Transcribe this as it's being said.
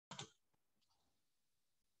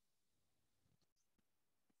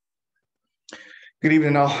Good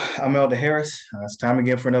evening, all. I'm Elder Harris. It's time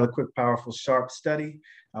again for another quick, powerful, sharp study.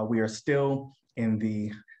 We are still in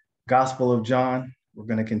the Gospel of John. We're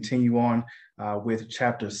going to continue on with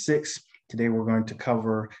chapter 6. Today, we're going to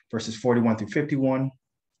cover verses 41 through 51,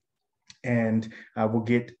 and we'll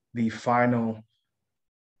get the final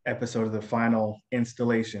episode of the final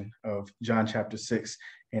installation of John chapter 6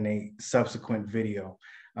 in a subsequent video.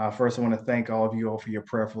 First, I want to thank all of you all for your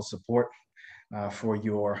prayerful support, for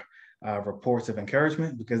your reports of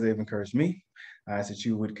encouragement, because they've encouraged me. I ask that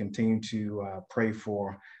you would continue to pray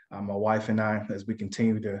for my wife and I as we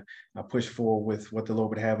continue to push forward with what the Lord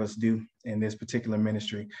would have us do in this particular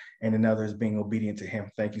ministry, and in others being obedient to Him.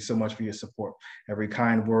 Thank you so much for your support. Every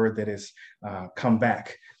kind word that has come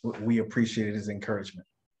back, we appreciate it as encouragement.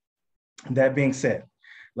 That being said,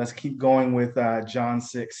 let's keep going with John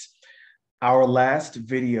 6. Our last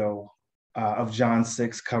video of John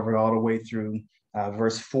 6 covered all the way through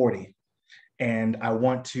verse 40. And I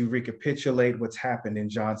want to recapitulate what's happened in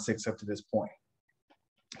John 6 up to this point.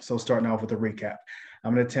 So starting off with a recap,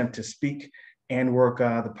 I'm going to attempt to speak and work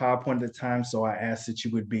the PowerPoint at a time. So I ask that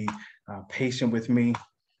you would be patient with me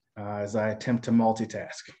as I attempt to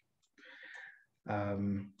multitask.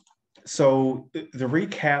 So the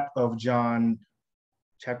recap of John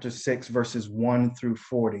chapter 6, verses 1 through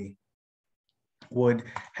 40 would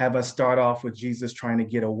have us start off with Jesus trying to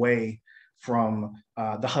get away from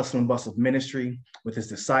the hustle and bustle of ministry with his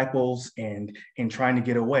disciples, and in trying to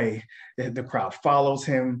get away, the crowd follows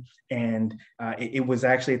him. And it was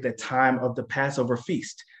actually at the time of the Passover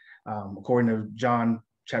feast. According to John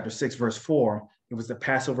chapter 6, verse 4, it was the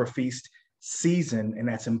Passover feast season. And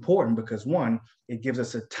that's important because, one, it gives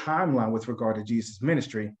us a timeline with regard to Jesus'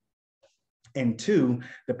 ministry. And two,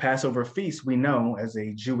 the Passover feast, we know as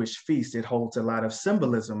a Jewish feast, it holds a lot of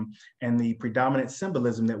symbolism, and the predominant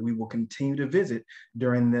symbolism that we will continue to visit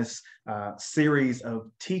during this series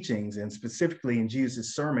of teachings, and specifically in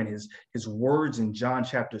Jesus' sermon, his words in John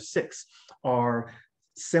chapter 6 are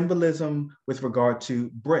symbolism with regard to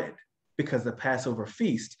bread, because the Passover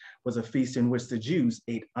feast was a feast in which the Jews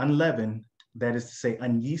ate unleavened, that is to say,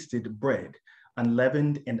 unyeasted bread.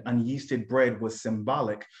 Unleavened and unyeasted bread was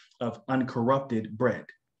symbolic of uncorrupted bread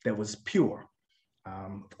that was pure.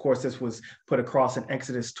 Of course, this was put across in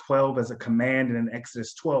Exodus 12 as a command, and in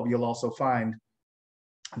Exodus 12, you'll also find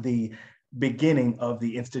the beginning of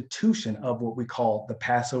the institution of what we call the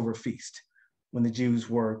Passover feast, when the Jews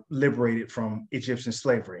were liberated from Egyptian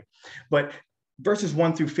slavery. But verses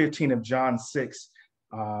 1 through 15 of John 6,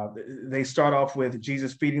 they start off with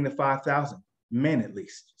Jesus feeding the 5,000. Men at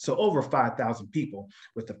least. So over 5,000 people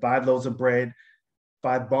with the 5 loaves of bread,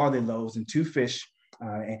 5 barley loaves, and 2 fish.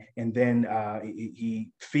 And then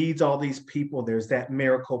he feeds all these people. There's that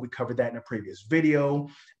miracle. We covered that in a previous video.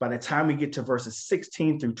 By the time we get to verses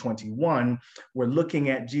 16 through 21, we're looking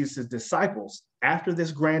at Jesus' disciples after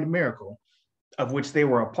this grand miracle, of which they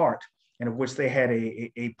were a part, and of which they had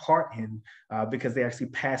a part in because they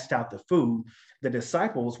actually passed out the food. The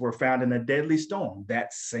disciples were found in a deadly storm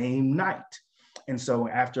that same night. And so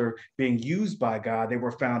after being used by God, they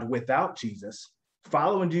were found without Jesus,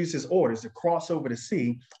 following Jesus' orders to cross over the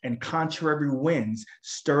sea, and contrary winds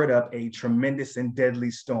stirred up a tremendous and deadly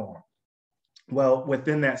storm. Well,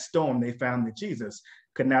 within that storm, they found that Jesus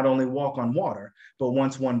could not only walk on water, but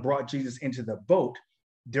once one brought Jesus into the boat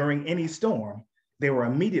during any storm, they were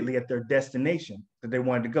immediately at their destination that they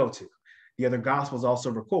wanted to go to. The other Gospels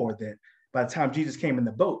also record that by the time Jesus came in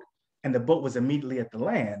the boat, and the boat was immediately at the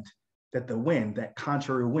land, that the wind, that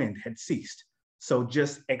contrary wind, had ceased. So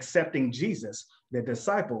just accepting Jesus, the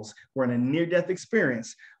disciples were in a near-death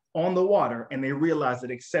experience on the water, and they realized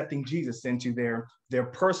that accepting Jesus into their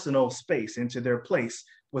personal space, into their place,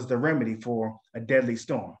 was the remedy for a deadly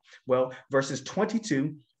storm. Well, verses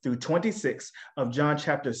 22 through 26 of John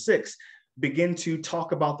chapter 6 begin to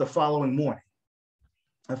talk about the following morning.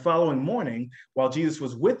 The following morning, while Jesus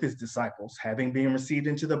was with his disciples, having been received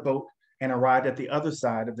into the boat and arrived at the other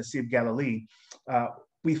side of the Sea of Galilee,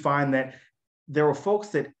 we find that there were folks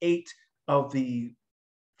that ate of the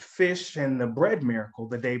fish and the bread miracle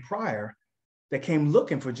the day prior that came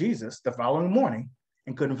looking for Jesus the following morning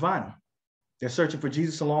and couldn't find him. They're searching for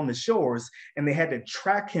Jesus along the shores, and they had to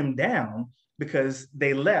track him down because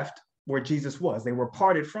they left where Jesus was. They were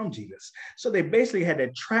parted from Jesus. So they basically had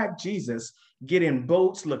to track Jesus, get in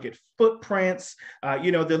boats, look at footprints.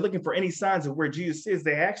 They're looking for any signs of where Jesus is.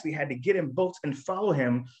 They actually had to get in boats and follow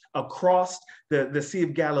him across the Sea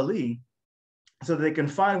of Galilee so that they can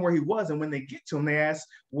find where he was. And when they get to him, they ask,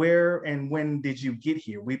 where and when did you get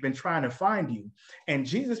here? We've been trying to find you. And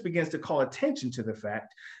Jesus begins to call attention to the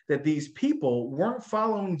fact that these people weren't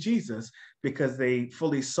following Jesus because they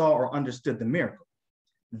fully saw or understood the miracle.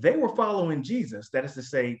 They were following Jesus, that is to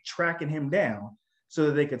say, tracking him down so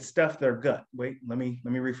that they could stuff their gut. Wait, let me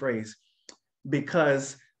rephrase.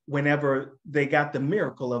 Because whenever they got the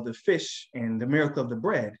miracle of the fish and the miracle of the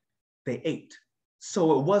bread, they ate.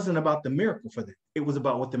 So it wasn't about the miracle for them. It was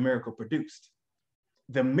about what the miracle produced.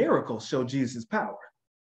 The miracle showed Jesus' power.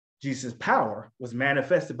 Jesus' power was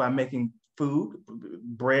manifested by making food,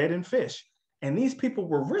 bread, and fish. And these people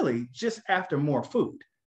were really just after more food,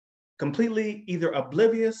 completely either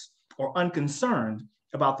oblivious or unconcerned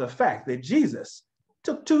about the fact that Jesus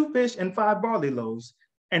took 2 fish and 5 barley loaves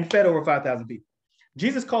and fed over 5,000 people.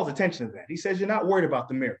 Jesus calls attention to that. He says, you're not worried about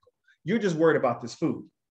the miracle. You're just worried about this food,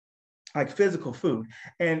 like physical food.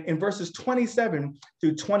 And in verses 27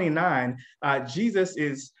 through 29, Jesus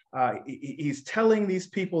is he's telling these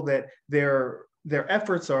people that their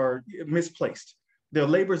efforts are misplaced. Their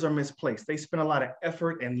labors are misplaced. They spend a lot of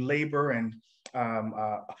effort and labor and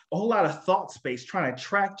a whole lot of thought space trying to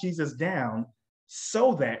track Jesus down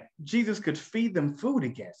so that Jesus could feed them food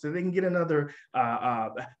again, so they can get another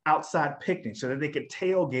outside picnic, so that they could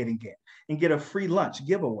tailgate again and get a free lunch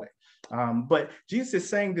giveaway. But Jesus is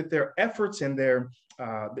saying that their efforts and their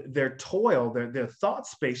toil, their thought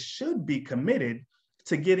space should be committed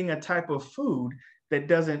to getting a type of food that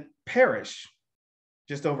doesn't perish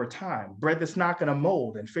just over time, bread that's not going to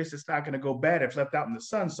mold and fish that's not going to go bad if left out in the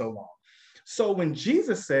sun so long. So when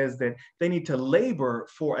Jesus says that they need to labor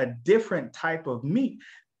for a different type of meat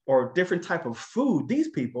or different type of food, these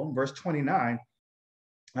people, verse 29,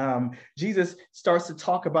 Jesus starts to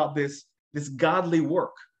talk about this godly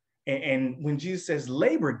work. And when Jesus says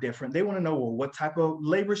labor different, they want to know, well, what type of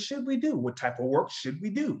labor should we do? What type of work should we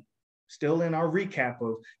do? Still in our recap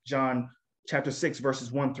of John chapter 6,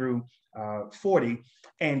 verses 1 through 40.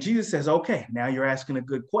 And Jesus says, okay, now you're asking a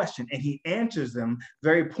good question. And he answers them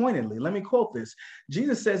very pointedly. Let me quote this.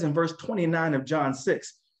 Jesus says in verse 29 of John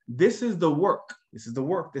 6, this is the work. This is the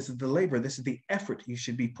work. This is the labor. This is the effort you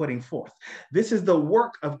should be putting forth. This is the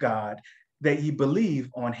work of God, that you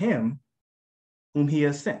believe on him whom he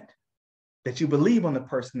has sent, that you believe on the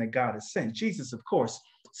person that God has sent. Jesus, of course,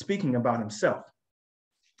 speaking about himself.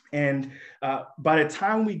 And by the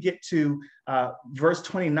time we get to verse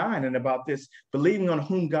 29 and about this believing on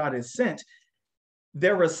whom God has sent,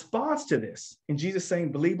 their response to this, and Jesus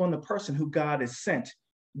saying, believe on the person who God has sent,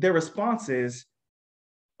 their response is,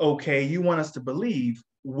 okay, you want us to believe,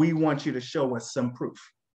 we want you to show us some proof,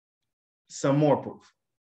 some more proof.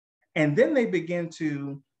 And then they begin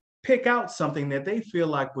to pick out something that they feel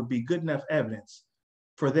like would be good enough evidence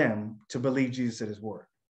for them to believe Jesus at his word.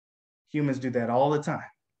 Humans do that all the time.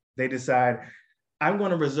 They decide, I'm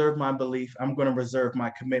going to reserve my belief, I'm going to reserve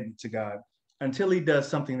my commitment to God until he does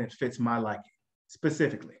something that fits my liking,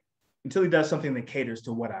 specifically, until he does something that caters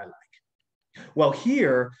to what I like. Well,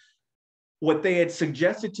 here, what they had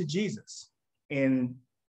suggested to Jesus in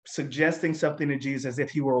suggesting something to Jesus as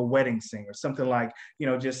if he were a wedding singer, something like,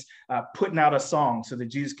 just putting out a song so that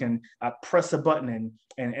Jesus can press a button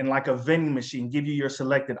and like a vending machine, give you your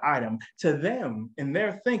selected item. To them, in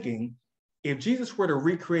their thinking, if Jesus were to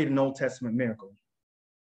recreate an Old Testament miracle,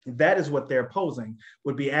 that is what they're posing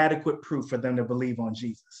would be adequate proof for them to believe on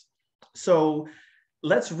Jesus. So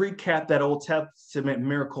let's recap that Old Testament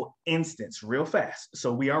miracle instance real fast.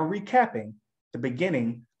 So we are recapitulating the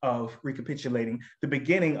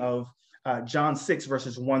beginning of John 6,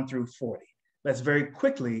 verses 1 through 40. Let's very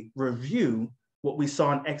quickly review what we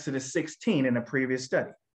saw in Exodus 16 in a previous study,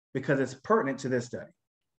 because it's pertinent to this study.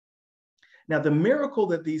 Now, the miracle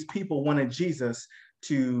that these people wanted Jesus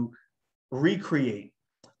to recreate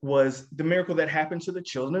was the miracle that happened to the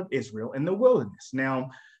children of Israel in the wilderness. Now,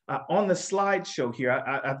 on the slideshow here,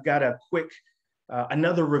 I've got a quick,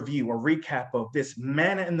 another review or recap of this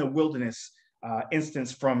manna in the wilderness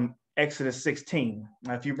instance from Exodus 16.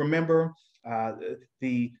 If you remember,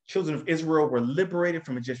 the children of Israel were liberated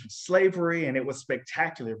from Egyptian slavery, and it was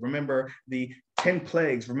spectacular. Remember the 10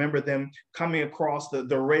 plagues. Remember them coming across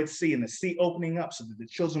the Red Sea and the sea opening up so that the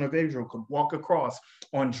children of Israel could walk across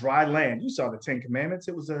on dry land. You saw the 10 Commandments.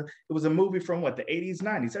 It was a movie from what, the 80s,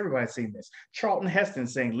 90s. Everybody's seen this. Charlton Heston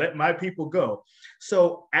saying, "Let my people go."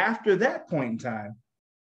 So after that point in time,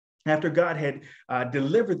 after God had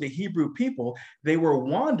delivered the Hebrew people, they were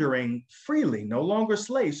wandering freely, no longer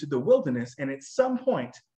slaves, to the wilderness. And at some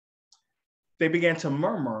point, they began to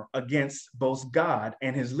murmur against both God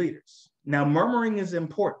and his leaders. Now, murmuring is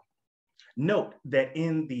important. Note that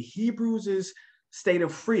in the Hebrews' state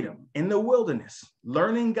of freedom, in the wilderness,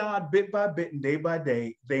 learning God bit by bit and day by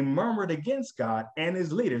day, they murmured against God and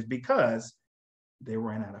his leaders because they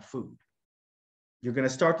ran out of food. You're going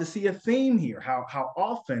to start to see a theme here, how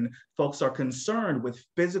often folks are concerned with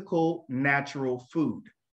physical, natural food.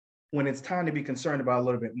 when it's time to be concerned about a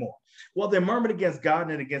little bit more? Well, they murmured against God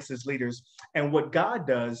and against his leaders. And what God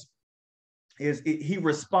does is he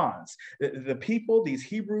responds. The people, these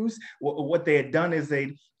Hebrews, what they had done is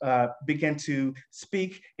they began to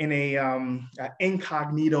speak in a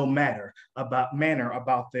incognito manner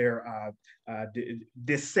about their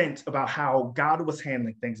dissent, about how God was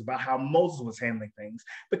handling things, about how Moses was handling things,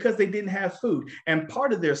 because they didn't have food. And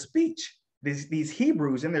part of their speech, these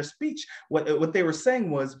Hebrews in their speech, what they were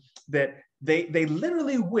saying was that they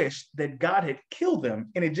literally wished that God had killed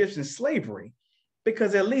them in Egyptian slavery,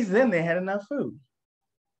 because at least then they had enough food.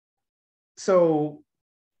 So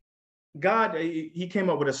God, he came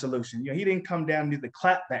up with a solution. He didn't come down and do the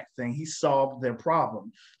clapback thing. He solved their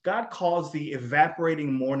problem. God caused the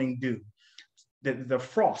evaporating morning dew, the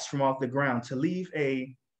frost from off the ground, to leave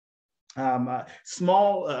a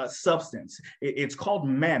small substance. It's called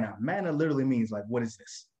manna. Manna literally means like, what is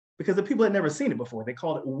this? Because the people had never seen it before. They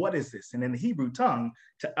called it, what is this? And in the Hebrew tongue,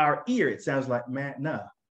 to our ear, it sounds like manna.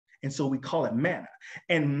 And so we call it manna.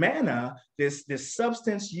 And manna, this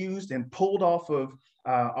substance used and pulled off of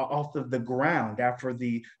the ground after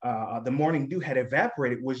the morning dew had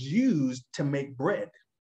evaporated, was used to make bread.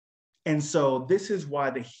 And so this is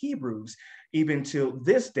why the Hebrews, even till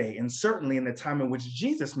this day, and certainly in the time in which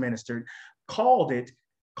Jesus ministered, called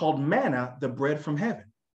manna the bread from heaven,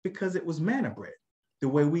 because it was manna bread. The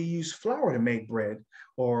way we use flour to make bread,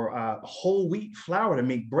 or whole wheat flour to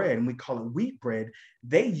make bread, and we call it wheat bread,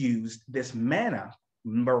 they used this manna,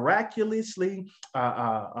 miraculously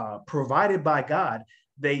provided by God.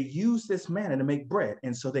 They used this manna to make bread,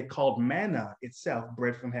 and so they called manna itself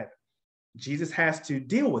bread from heaven. Jesus has to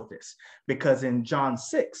deal with this, because in John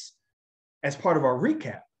 6, as part of our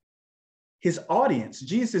recap, Jesus' audience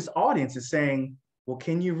is saying, well,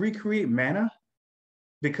 can you recreate manna?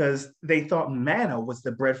 Because they thought manna was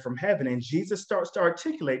the bread from heaven. And Jesus starts to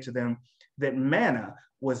articulate to them that manna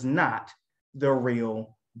was not the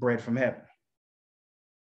real bread from heaven.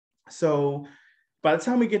 So by the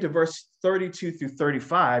time we get to verse 32 through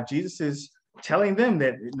 35, Jesus is telling them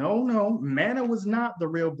that no, manna was not the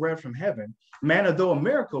real bread from heaven. Manna, though a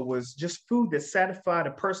miracle, was just food that satisfied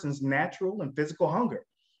a person's natural and physical hunger.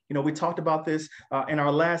 We talked about this in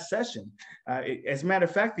our last session. As a matter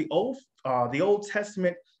of fact, the Old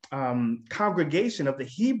Testament congregation of the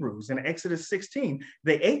Hebrews in Exodus 16,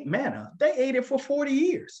 they ate manna. They ate it for 40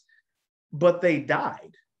 years, but they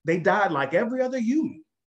died. They died like every other human.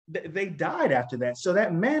 They died after that. So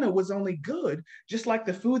that manna was only good, just like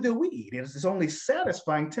the food that we eat. It's only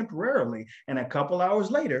satisfying temporarily. And a couple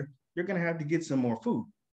hours later, you're going to have to get some more food.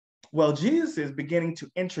 Well, Jesus is beginning to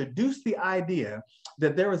introduce the idea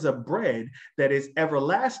that there is a bread that is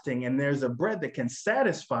everlasting, and there's a bread that can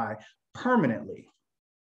satisfy permanently.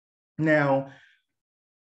 Now,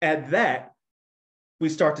 at that, we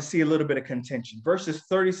start to see a little bit of contention. Verses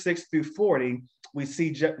 36 through 40, we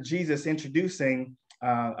see Jesus introducing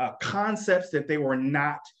concepts that they were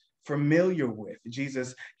not familiar with.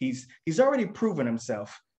 Jesus, he's already proven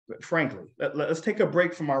himself. But frankly, let's take a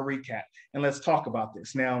break from our recap and let's talk about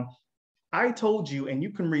this. Now, I told you, and you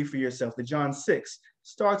can read for yourself, that John 6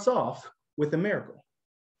 starts off with a miracle,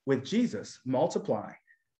 with Jesus multiplying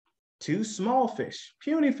 2 small fish,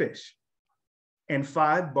 puny fish, and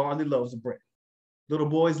 5 barley loaves of bread, little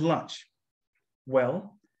boy's lunch.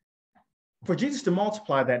 Well, for Jesus to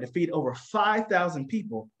multiply that to feed over 5,000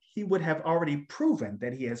 people, he would have already proven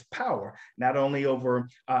that he has power, not only over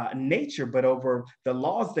nature, but over the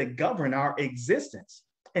laws that govern our existence.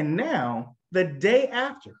 And now, the day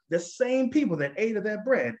after, the same people that ate of that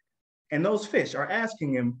bread and those fish are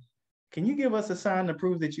asking him, can you give us a sign to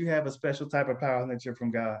prove that you have a special type of power and that you're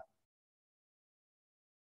from God?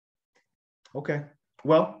 Okay,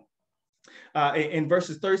 well, in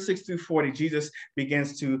verses 36 through 40, Jesus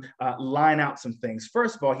begins to line out some things.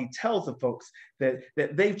 First of all, he tells the folks that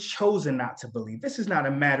they've chosen not to believe. This is not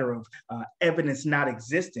a matter of evidence not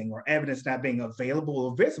existing or evidence not being available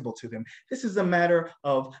or visible to them. This is a matter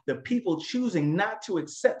of the people choosing not to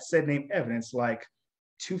accept said name evidence, like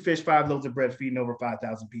 2 fish, 5 loaves of bread feeding over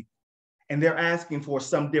 5,000 people. And they're asking for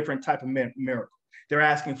some different type of miracle. They're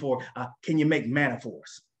asking for, can you make manna for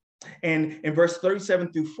us? And in verse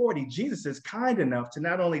 37 through 40, Jesus is kind enough to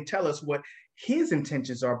not only tell us what his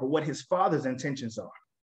intentions are, but what his Father's intentions are.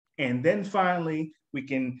 And then finally, we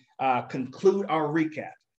can conclude our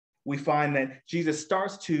recap. We find that Jesus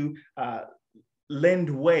starts to lend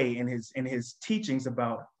way in his teachings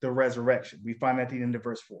about the resurrection. We find that at the end of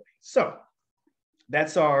verse 40. So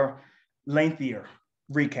that's our lengthier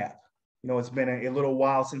recap. It's been a little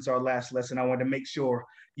while since our last lesson. I wanted to make sure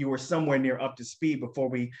you were somewhere near up to speed before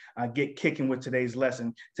we get kicking with today's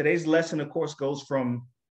lesson. Today's lesson, of course, goes from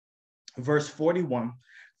verse 41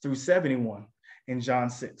 through 71 in John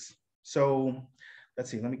 6. So let's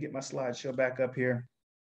see, let me get my slideshow back up here.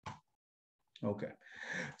 Okay.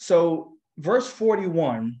 So verse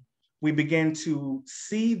 41, we begin to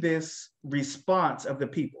see this response of the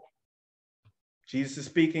people. Jesus is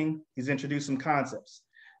speaking. He's introduced some concepts.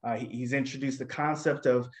 He's introduced the concept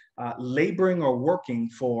of laboring or working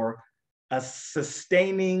for a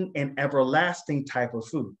sustaining and everlasting type of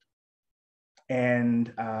food.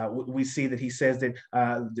 And we see that he says that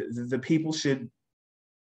the people should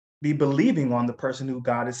be believing on the person who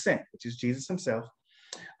God has sent, which is Jesus himself.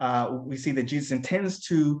 We see that Jesus intends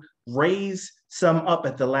to raise some up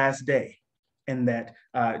at the last day, and that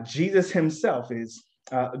Jesus himself is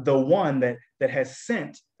the one that has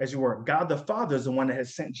sent, as you were, God the Father is the one that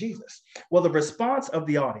has sent Jesus. Well, the response of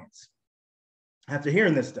the audience after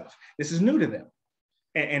hearing this stuff, this is new to them.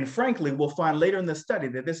 And frankly, we'll find later in the study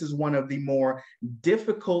that this is one of the more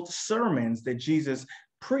difficult sermons that Jesus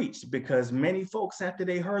preached, because many folks, after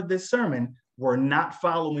they heard this sermon, were not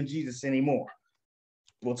following Jesus anymore.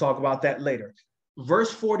 We'll talk about that later.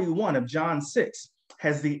 Verse 41 of John 6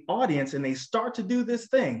 has the audience, and they start to do this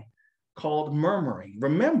thing called murmuring.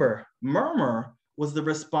 Remember, murmur was the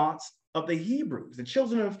response of the Hebrews, the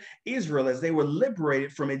children of Israel, as they were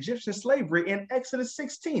liberated from Egyptian slavery in Exodus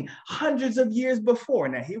 16, hundreds of years before.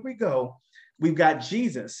 Now, here we go. We've got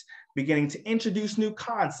Jesus beginning to introduce new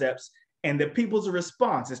concepts, and the people's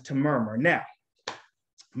response is to murmur. Now,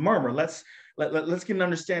 murmur, let's get an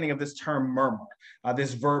understanding of this term murmur,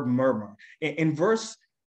 this verb murmur. In verse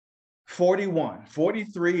 41,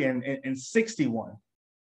 43, and 61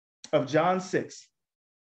 of John 6,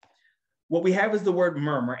 what we have is the word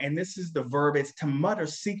murmur, and this is the verb. It's to mutter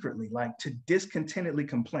secretly, like to discontentedly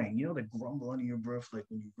complain. You know, to grumble under your breath, like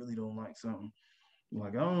when you really don't like something. You're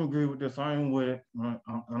like, I don't agree with this. I ain't with it. I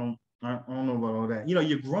don't know about all that. You know,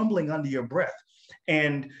 you're grumbling under your breath.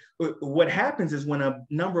 And what happens is when a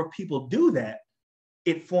number of people do that,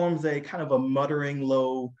 it forms a kind of a muttering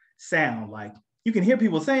low sound. Like you can hear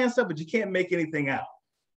people saying stuff, but you can't make anything out.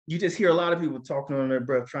 You just hear a lot of people talking under their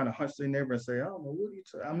breath, trying to hunch their neighbor and say, I don't know, what are you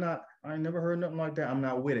saying? I ain't never heard nothing like that. I'm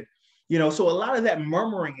not with it. You know, so a lot of that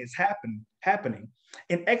murmuring is happening.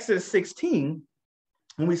 In Exodus 16,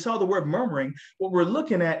 when we saw the word murmuring, what we're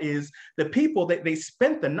looking at is the people that they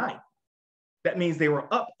spent the night. That means they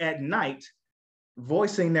were up at night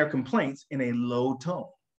voicing their complaints in a low tone.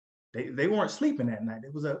 They weren't sleeping that night.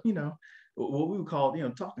 It was what we would call,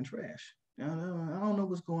 talking trash. I don't know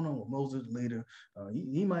what's going on with Moses later.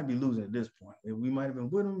 He might be losing at this point. We might have been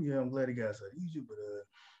with him. Yeah, I'm glad he got out of Egypt, but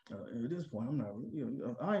at this point, I'm not.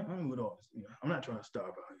 I ain't with all this. I'm not trying to starve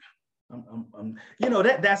out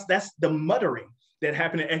here. That's the muttering that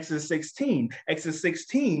happened in Exodus 16. Exodus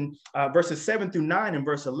 16, verses 7 through 9 and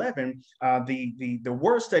verse 11, the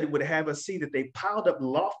word study would have us see that they piled up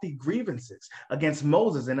lofty grievances against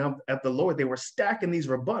Moses and of the Lord. They were stacking these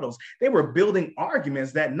rebuttals. They were building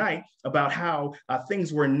arguments that night about how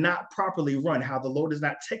things were not properly run, how the Lord is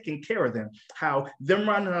not taking care of them, how them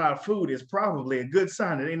running out of food is probably a good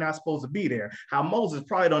sign that they're not supposed to be there, how Moses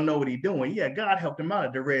probably don't know what he's doing. Yeah, God helped him out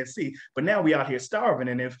at the Red Sea, but now we out here starving.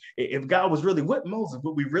 And if God was really with Moses,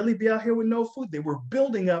 would we really be out here with no food? They were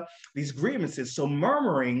building up these grievances. So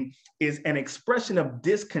murmuring is an expression of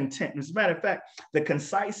discontent. As a matter of fact, the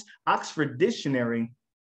concise Oxford Dictionary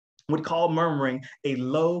would call murmuring a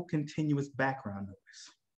low, continuous background noise.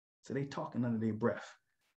 So they talking under their breath.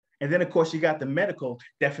 And then, of course, you got the medical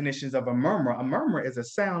definitions of a murmur. A murmur is a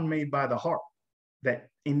sound made by the heart that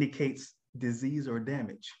indicates disease or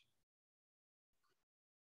damage.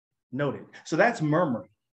 Noted. So that's murmuring.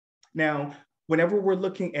 Now, whenever we're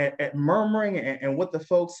looking at murmuring and what the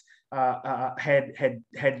folks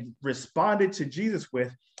had responded to Jesus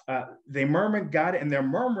with, they murmured, got it, and their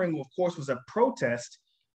murmuring, of course, was a protest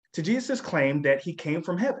to Jesus' claim that he came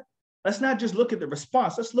from heaven. Let's not just look at the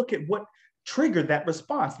response. Let's look at what triggered that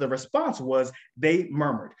response. The response was they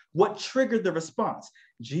murmured. What triggered the response?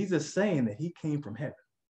 Jesus saying that he came from heaven.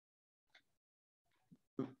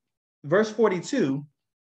 Verse 42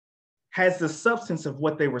 has the substance of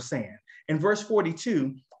what they were saying. In verse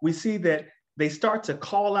 42, we see that they start to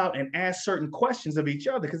call out and ask certain questions of each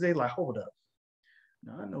other because they're like, hold up.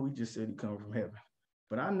 Now, I know he just said he come from heaven,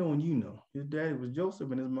 but I know and you know his daddy was Joseph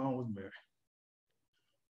and his mom was Mary.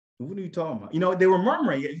 What are you talking about? They were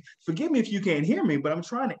murmuring. Forgive me if you can't hear me, but I'm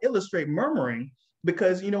trying to illustrate murmuring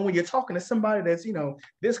because, when you're talking to somebody that's,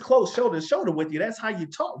 this close shoulder to shoulder with you, that's how you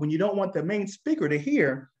talk when you don't want the main speaker to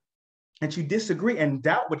hear and you disagree and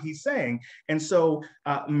doubt what he's saying. And so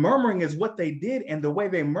murmuring is what they did. And the way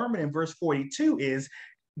they murmured in verse 42 is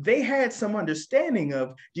they had some understanding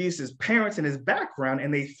of Jesus' parents and his background,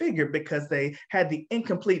 and they figured because they had the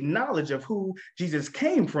incomplete knowledge of who Jesus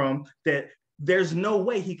came from, that there's no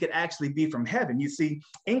way he could actually be from heaven. You see,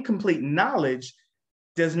 incomplete knowledge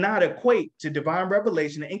does not equate to divine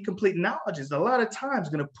revelation. Incomplete knowledge is a lot of times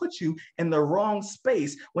going to put you in the wrong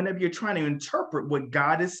space whenever you're trying to interpret what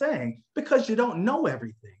God is saying, because you don't know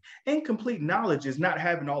everything. Incomplete knowledge is not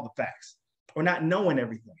having all the facts or not knowing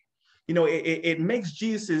everything. You know, it makes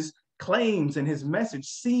Jesus's claims and his message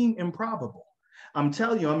seem improbable. I'm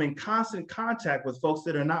telling you, I'm in constant contact with folks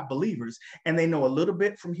that are not believers, and they know a little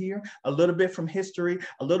bit from here, a little bit from history,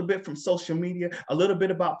 a little bit from social media, a little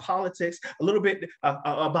bit about politics, a little bit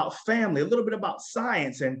about family, a little bit about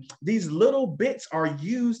science. And these little bits are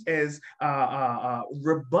used as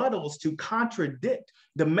rebuttals to contradict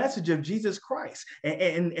the message of Jesus Christ.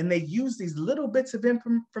 And they use these little bits of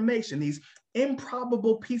information, these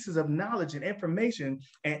improbable pieces of knowledge and information,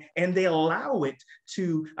 and they allow it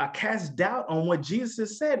to cast doubt on what Jesus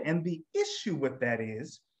has said. And the issue with that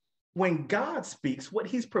is, when God speaks, what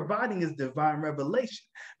he's providing is divine revelation,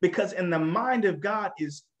 because in the mind of God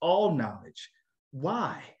is all knowledge.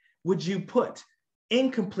 Why would you put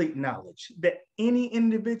incomplete knowledge that any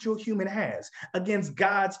individual human has against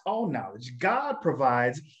God's all knowledge? God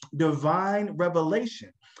provides divine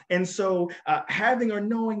revelation. And so having or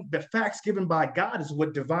knowing the facts given by God is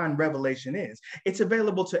what divine revelation is. It's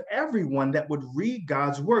available to everyone that would read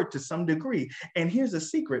God's word to some degree. And here's a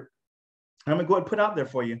secret I'm going to go ahead and put out there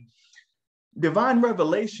for you. Divine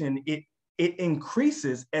revelation, it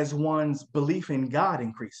increases as one's belief in God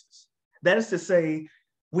increases. That is to say,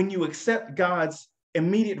 when you accept God's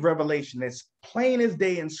immediate revelation, as plain as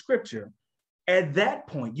day in scripture, at that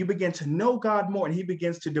point, you begin to know God more, and he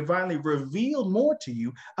begins to divinely reveal more to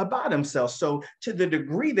you about himself. So to the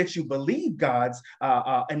degree that you believe God's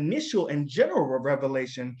initial and general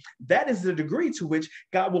revelation, that is the degree to which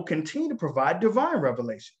God will continue to provide divine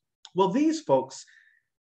revelation. Well, these folks,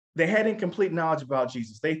 they had incomplete knowledge about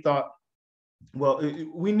Jesus. They thought, well,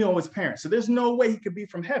 we know his parents, so there's no way he could be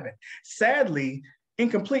from heaven. Sadly,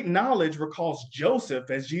 incomplete knowledge recalls Joseph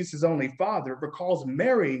as Jesus' only father, recalls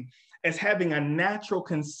Mary as having a natural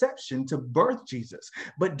conception to birth Jesus.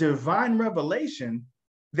 But divine revelation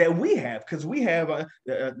that we have, because we have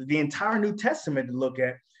the entire New Testament to look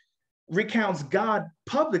at, recounts God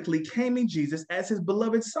publicly claiming Jesus as his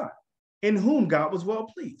beloved son, in whom God was well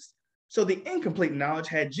pleased. So the incomplete knowledge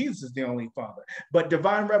had Jesus as the only father, but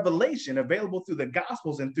divine revelation available through the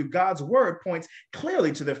Gospels and through God's word points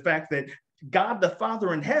clearly to the fact that God the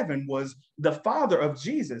Father in heaven was the father of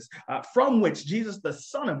Jesus, from which Jesus, the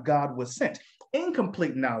Son of God, was sent.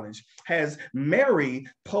 Incomplete knowledge has Mary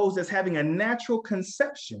posed as having a natural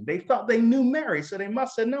conception. They thought they knew Mary, so they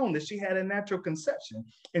must have known that she had a natural conception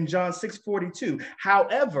in John 6:42.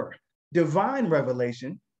 However, divine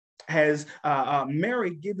revelation has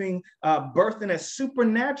Mary giving birth in a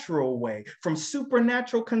supernatural way, from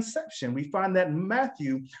supernatural conception. We find that in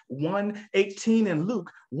Matthew 1:18 and Luke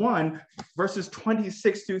 1, verses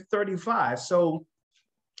 26 through 35. So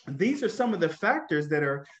these are some of the factors that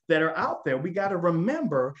are out there. We got to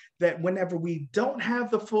remember that whenever we don't have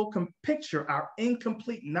the full picture, our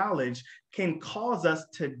incomplete knowledge can cause us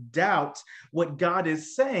to doubt what God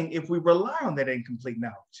is saying if we rely on that incomplete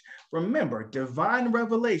knowledge. Remember, divine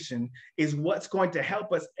revelation is what's going to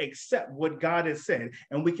help us accept what God has said,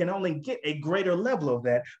 and we can only get a greater level of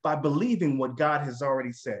that by believing what God has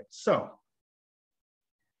already said. So,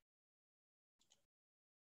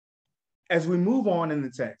 as we move on in the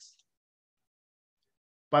text,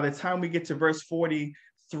 by the time we get to verse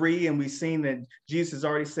 43, and we've seen that Jesus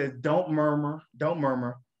already said, don't murmur, don't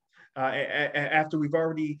murmur. After we've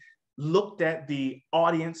already looked at the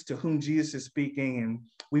audience to whom Jesus is speaking, and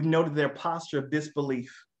we've noted their posture of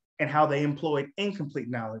disbelief and how they employed incomplete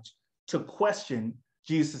knowledge to question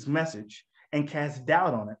Jesus' message and cast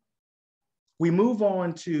doubt on it, we move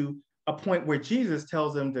on to a point where Jesus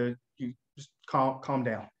tells them to just calm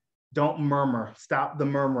down. Don't murmur. Stop the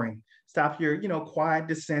murmuring. Stop your, quiet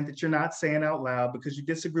dissent that you're not saying out loud because you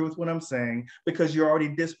disagree with what I'm saying, because you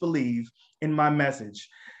already disbelieve in my message.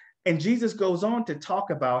 And Jesus goes on to talk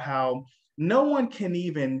about how no one can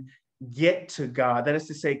even get to God, that is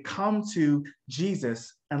to say, come to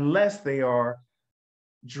Jesus, unless they are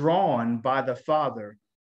drawn by the Father.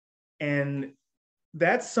 And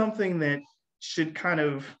that's something that should kind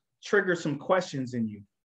of trigger some questions in you,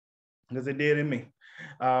 because it did in me.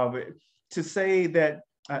 To say that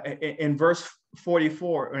in verse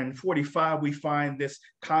 44 and 45, we find this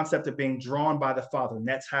concept of being drawn by the Father. And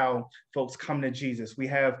that's how folks come to Jesus. We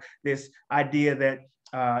have this idea that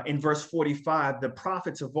in verse 45, the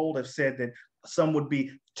prophets of old have said that some would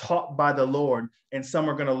be taught by the Lord and some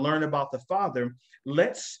are going to learn about the Father.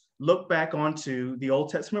 Let's look back onto the Old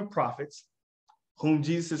Testament prophets whom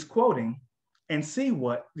Jesus is quoting and see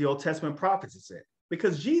what the Old Testament prophets have said.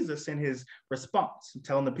 Because Jesus, in his response,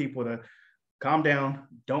 telling the people to calm down,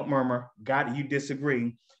 don't murmur, God, you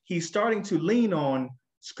disagree, he's starting to lean on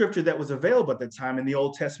scripture that was available at the time in the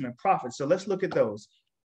Old Testament prophets. So let's look at those.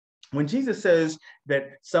 When Jesus says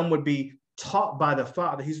that some would be taught by the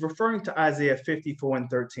Father, he's referring to Isaiah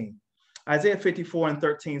 54:13. Isaiah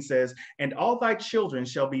 54:13 says, and all thy children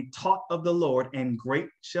shall be taught of the Lord, and great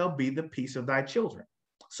shall be the peace of thy children.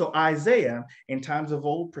 So Isaiah, in times of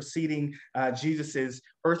old, preceding Jesus's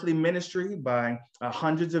earthly ministry by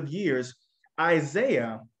hundreds of years,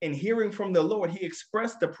 Isaiah, in hearing from the Lord, he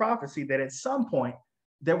expressed the prophecy that at some point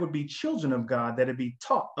there would be children of God that would be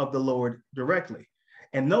taught of the Lord directly.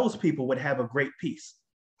 And those people would have a great peace.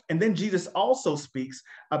 And then Jesus also speaks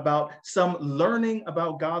about some learning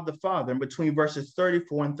about God the Father in between verses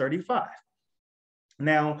 34 and 35.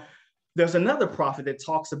 Now, there's another prophet that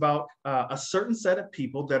talks about a certain set of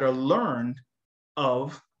people that are learned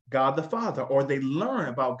of God the Father, or they learn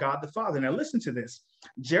about God the Father. Now, listen to this.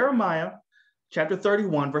 Jeremiah chapter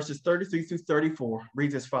 31, verses 33 through 34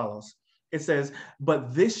 reads as follows. It says,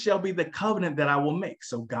 but this shall be the covenant that I will make.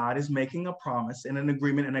 So God is making a promise and an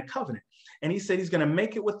agreement and a covenant. And he said he's going to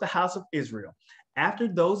make it with the house of Israel. After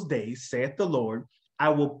those days, saith the Lord, I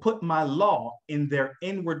will put my law in their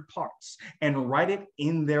inward parts and write it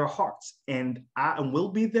in their hearts. And I will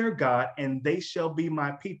be their God, and they shall be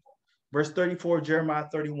my people. Verse 34, Jeremiah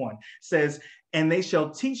 31 says, and they shall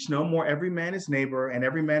teach no more every man his neighbor and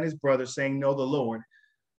every man his brother, saying, know the Lord,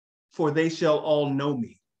 for they shall all know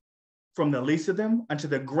me. From the least of them unto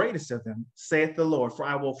the greatest of them, saith the Lord, for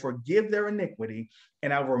I will forgive their iniquity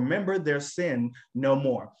and I will remember their sin no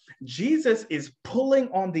more. Jesus is pulling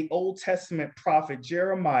on the Old Testament prophet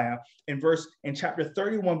Jeremiah in chapter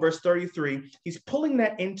 31, verse 33. He's pulling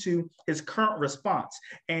that into his current response.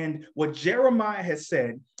 And what Jeremiah has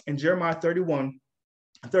said in Jeremiah 31,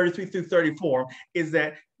 33 through 34 is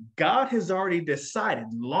that God has already decided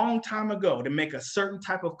long time ago to make a certain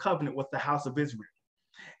type of covenant with the house of Israel.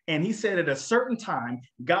 And he said at a certain time,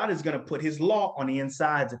 God is going to put his law on the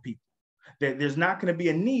insides of people. That there's not going to be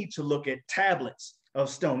a need to look at tablets of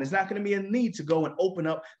stone. There's not going to be a need to go and open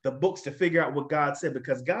up the books to figure out what God said,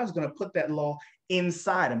 because God's going to put that law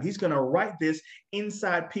inside them. He's going to write this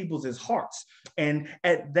inside people's hearts. And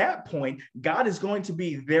at that point, God is going to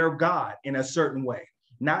be their God in a certain way.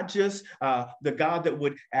 Not just the God that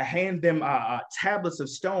would hand them tablets of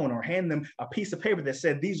stone or hand them a piece of paper that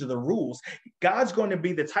said, these are the rules. God's going to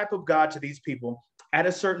be the type of God to these people at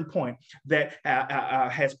a certain point that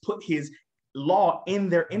has put his law in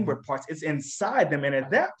their inward parts. It's inside them. And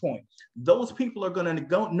at that point, those people are going to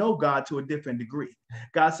go know God to a different degree.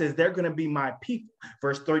 God says they're going to be my people.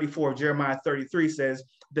 Verse 34 of Jeremiah 33 says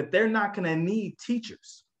that they're not going to need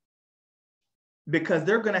teachers, because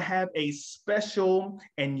they're going to have a special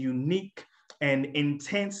and unique and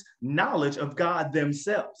intense knowledge of God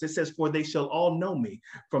themselves. It says, for they shall all know me,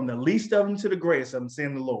 from the least of them to the greatest of them,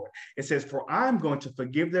 saying the Lord. It says, for I'm going to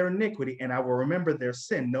forgive their iniquity, and I will remember their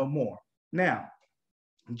sin no more. Now,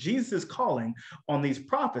 Jesus is calling on these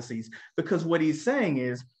prophecies because what he's saying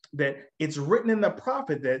is that it's written in the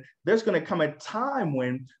prophet that there's going to come a time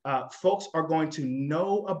when folks are going to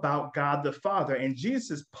know about God the Father. And Jesus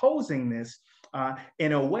is posing this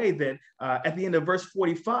in a way that at the end of verse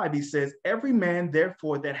 45, he says, every man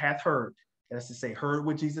therefore that hath heard, that's to say, heard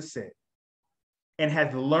what Jesus said, and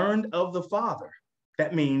hath learned of the Father.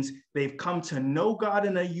 That means they've come to know God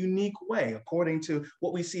in a unique way, according to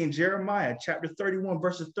what we see in Jeremiah chapter 31,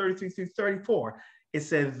 verses 33 through 34. It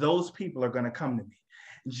says those people are going to come to me.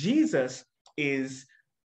 Jesus is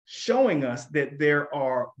showing us that there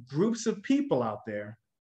are groups of people out there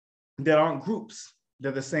that aren't groups.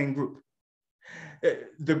 They're the same group.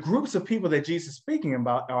 The groups of people that Jesus is speaking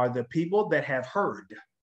about are the people that have heard.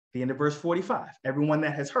 The end of verse 45, everyone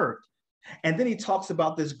that has heard. And then he talks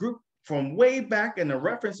about this group from way back in the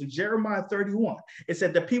reference in Jeremiah 31. It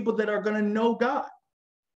said the people that are going to know God.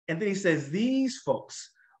 And then he says these folks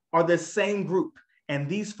are the same group, and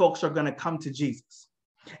these folks are going to come to Jesus.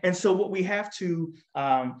 And so what we have to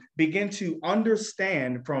begin to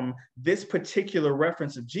understand from this particular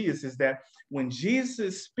reference of Jesus is that when Jesus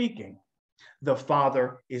is speaking, the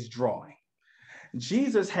Father is drawing.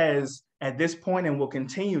 Jesus has, at this point, and will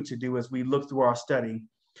continue to do as we look through our study,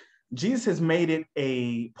 Jesus has made it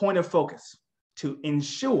a point of focus to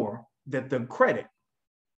ensure that the credit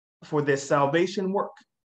for this salvation work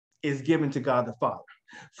is given to God the Father.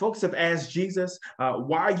 Folks have asked Jesus,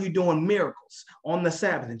 why are you doing miracles on the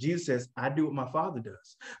Sabbath? And Jesus says, I do what my Father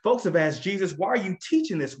does. Folks have asked Jesus, why are you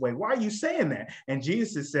teaching this way? Why are you saying that? And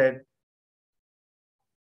Jesus has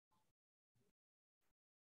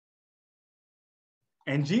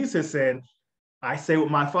said, I say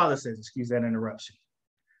what my Father says. Excuse that interruption.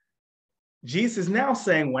 Jesus is now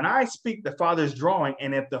saying, when I speak, the Father is drawing.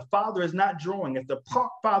 And if the Father is not drawing, if the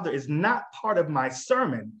Father is not part of my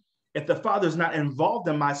sermon, if the Father is not involved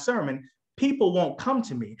in my sermon, people won't come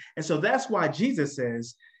to me. And so that's why Jesus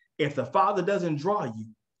says, if the Father doesn't draw you,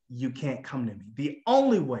 you can't come to me. The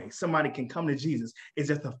only way somebody can come to Jesus is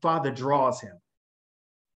if the Father draws him.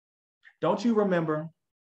 Don't you remember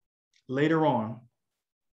later on,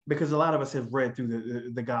 because a lot of us have read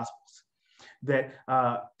through the Gospels, that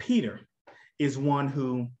Peter is one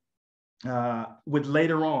who would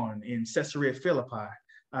later on in Caesarea Philippi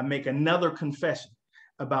make another confession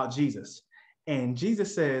about Jesus. And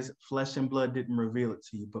Jesus says, flesh and blood didn't reveal it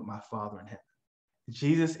to you, but my Father in heaven.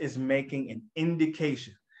 Jesus is making an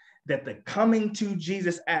indication that the coming to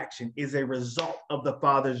Jesus action is a result of the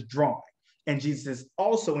Father's drawing. And Jesus is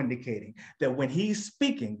also indicating that when he's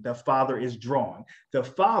speaking, the Father is drawing. The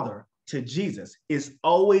Father to Jesus is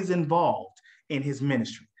always involved in his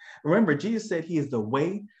ministry. Remember, Jesus said he is the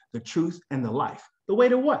way, the truth, and the life. The way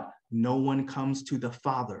to what? No one comes to the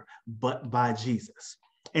Father but by Jesus.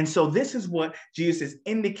 And so this is what Jesus is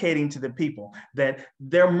indicating to the people, that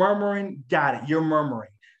they're murmuring. Got it, you're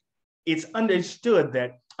murmuring. It's understood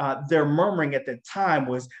that their murmuring at the time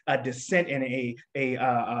was a dissent and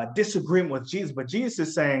a disagreement with Jesus. But Jesus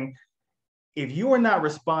is saying, if you are not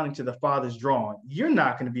responding to the Father's drawing, you're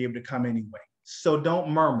not going to be able to come anyway. So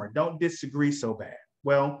don't murmur, don't disagree so bad.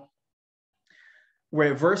 Well,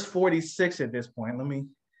 we're at verse 46 at this point. Let me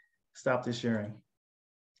stop this sharing.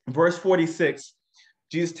 Verse 46,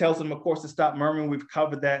 Jesus tells them, of course, to stop murmuring. We've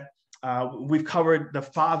covered that. We've covered the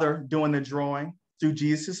Father doing the drawing through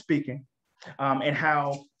Jesus speaking, and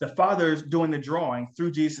how the Father is doing the drawing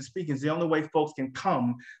through Jesus speaking is the only way folks can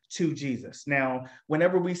come to Jesus. Now,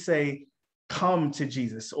 whenever we say come to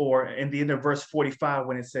Jesus, or in the end of verse 45,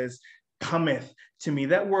 when it says cometh to me,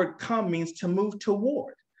 that word come means to move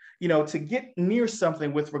toward, to get near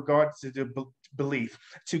something with regards to the belief,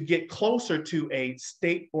 to get closer to a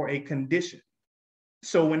state or a condition.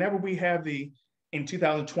 So whenever we have in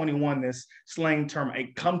 2021, this slang term,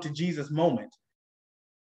 a come to Jesus moment,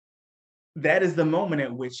 that is the moment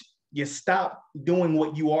at which you stop doing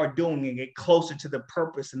what you are doing and get closer to the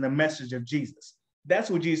purpose and the message of Jesus. That's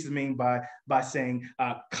what Jesus means by saying,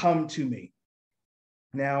 come to me.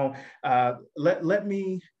 Now, let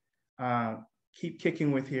me keep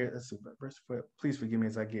kicking with here. Let's see, please forgive me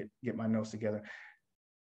as I get my notes together.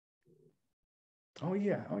 Oh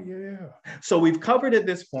yeah. So we've covered at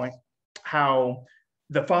this point how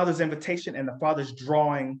the Father's invitation and the Father's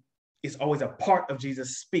drawing is always a part of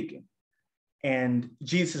Jesus speaking. And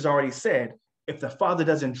Jesus has already said, if the Father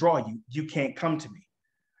doesn't draw you, you can't come to me.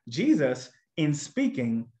 Jesus, in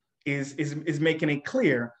speaking, is making it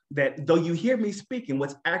clear that though you hear me speaking,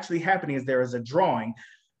 what's actually happening is there is a drawing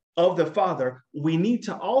of the Father. We need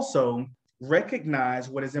to also recognize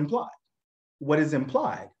what is implied. What is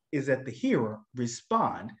implied is that the hearer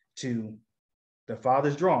respond to the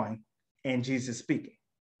Father's drawing and Jesus speaking.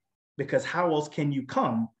 Because how else can you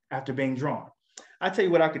come after being drawn? I tell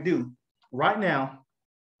you what I could do. Right now,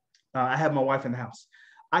 I have my wife in the house.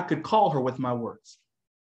 I could call her with my words.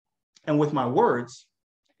 And with my words,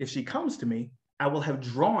 if she comes to me, I will have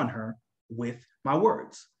drawn her with my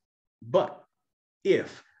words. But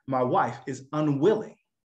if my wife is unwilling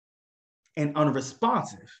and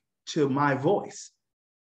unresponsive to my voice,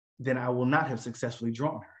 then I will not have successfully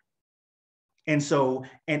drawn her. And so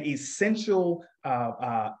an essential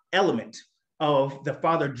element of the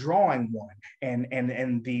Father drawing one and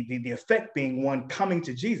the effect being one coming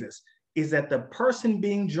to Jesus is that the person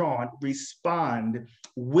being drawn respond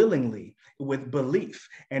willingly with belief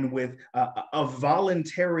and with a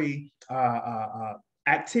voluntary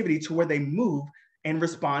activity to where they move and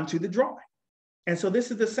respond to the drawing. And so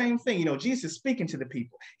this is the same thing. Jesus is speaking to the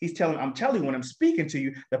people. He's telling, I'm telling you, when I'm speaking to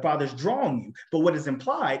you, the Father's drawing you. But what is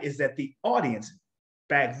implied is that the audience,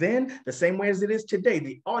 back then, the same way as it is today,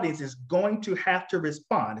 the audience is going to have to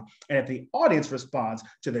respond. And if the audience responds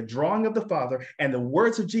to the drawing of the Father and the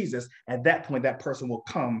words of Jesus, at that point, that person will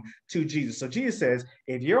come to Jesus. So Jesus says,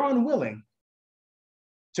 if you're unwilling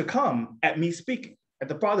to come at me speaking, at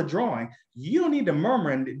the Father drawing, you don't need to murmur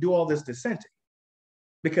and do all this dissenting.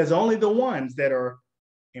 Because only the ones that are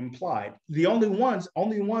implied, the only ones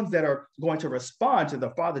that are going to respond to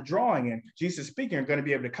the Father drawing and Jesus speaking are going to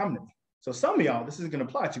be able to come to me. So some of y'all, this is going to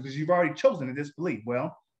apply to because you've already chosen to disbelieve.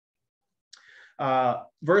 Well,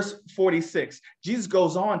 verse 46, Jesus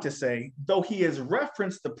goes on to say, though he has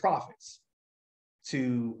referenced the prophets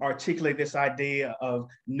to articulate this idea of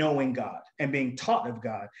knowing God and being taught of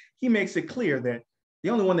God, he makes it clear that the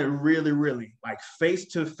only one that really, like face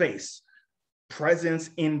to face,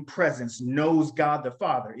 presence in presence, knows God the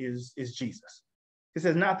Father is Jesus. He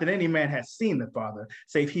says, not that any man has seen the Father,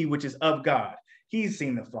 save he which is of God. He's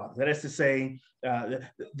seen the Father. That is to say,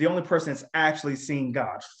 the only person that's actually seen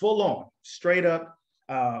God full on, straight up,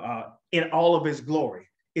 in all of his glory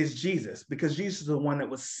is Jesus, because Jesus is the one that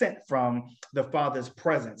was sent from the Father's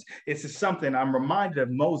presence. It's something I'm reminded of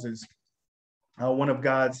Moses, one of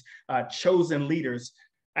God's chosen leaders,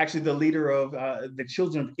 actually the leader of the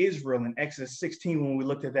children of Israel in Exodus 16, when we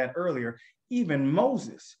looked at that earlier. Even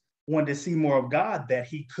Moses wanted to see more of God that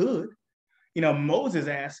he could. You know, Moses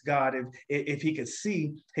asked God if he could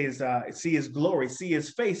see his glory, see his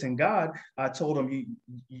face, and God told him,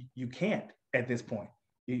 you can't at this point.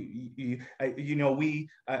 You know, we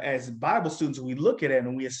as Bible students, we look at it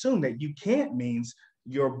and we assume that you can't means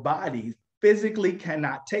your body physically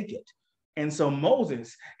cannot take it. And so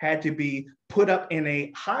Moses had to be put up in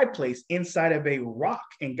a high place inside of a rock,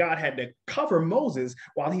 and God had to cover Moses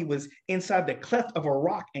while he was inside the cleft of a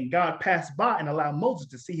rock, and God passed by and allowed Moses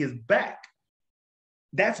to see his back.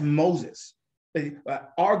 That's Moses,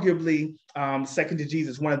 arguably second to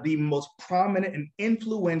Jesus, one of the most prominent and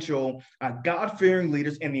influential God-fearing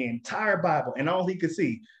leaders in the entire Bible. And all he could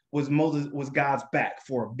see was God's back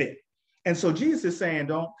for a bit. And so Jesus is saying,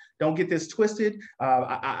 don't get this twisted.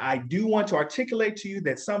 I do want to articulate to you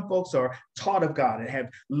that some folks are taught of God and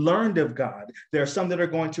have learned of God. There are some that are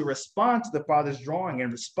going to respond to the Father's drawing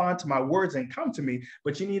and respond to my words and come to me.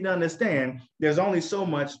 But you need to understand there's only so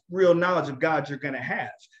much real knowledge of God you're going to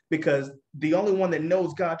have, because the only one that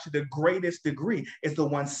knows God to the greatest degree is the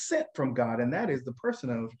one sent from God, and that is the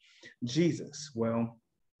person of Jesus. Well,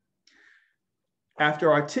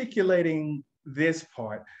 after articulating this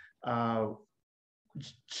part,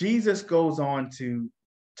 Jesus goes on to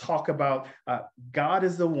talk about God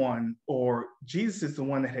is the one, or Jesus is the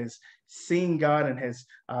one that has seen God and has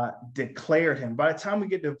declared him. By the time we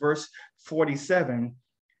get to verse 47,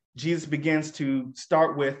 Jesus begins to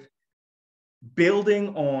start with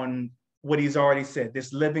building on what he's already said,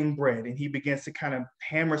 this living bread. And he begins to kind of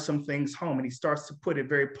hammer some things home, and he starts to put it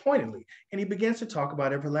very pointedly. And he begins to talk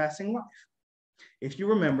about everlasting life. If you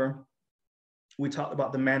remember, we talked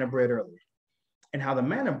about the manna bread earlier and how the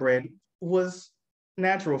manna bread was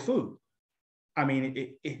natural food. I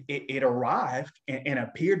mean, it arrived and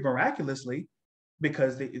appeared miraculously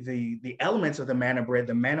because the elements of the manna bread,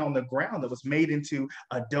 the manna on the ground that was made into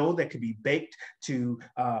a dough that could be baked to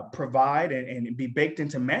provide and be baked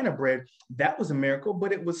into manna bread, that was a miracle,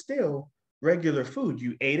 but it was still regular food.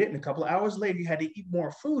 You ate it, and a couple of hours later, you had to eat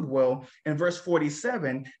more food. Well, in verse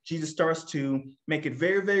 47, Jesus starts to make it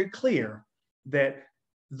very, very clear that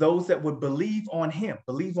those that would believe on him,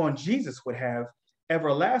 believe on Jesus, would have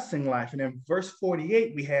everlasting life. And in verse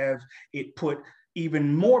 48, we have it put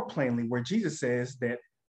even more plainly, where Jesus says that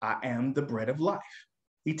I am the bread of life.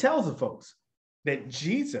 He tells the folks that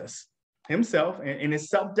Jesus himself, in his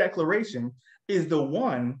self-declaration, is the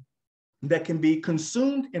one that can be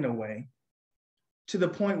consumed in a way to the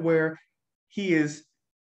point where he is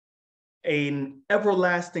an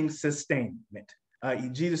everlasting sustainment.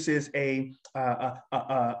 Jesus is a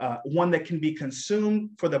one that can be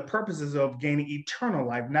consumed for the purposes of gaining eternal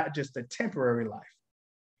life, not just a temporary life.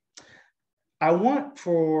 I want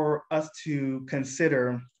for us to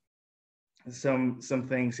consider some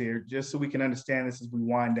things here, just so we can understand this as we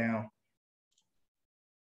wind down.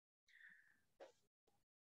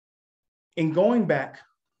 In going back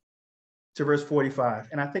to verse 45,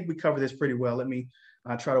 and I think we cover this pretty well. Let me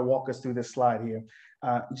try to walk us through this slide here.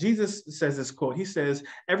 Jesus says this quote. He says,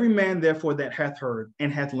 "Every man, therefore, that hath heard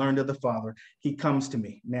and hath learned of the Father, he comes to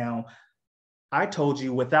me." Now, I told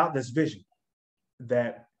you without this vision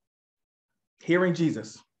that hearing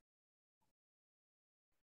Jesus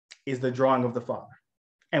is the drawing of the Father.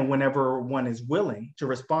 And whenever one is willing to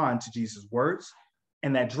respond to Jesus' words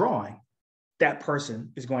and that drawing, that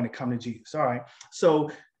person is going to come to Jesus. All right.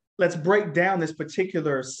 So let's break down this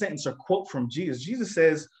particular sentence or quote from Jesus. Jesus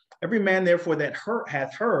says, "Every man, therefore, that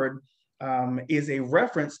hath heard," is a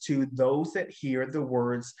reference to those that hear the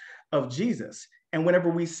words of Jesus. And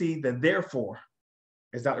whenever we see the therefore,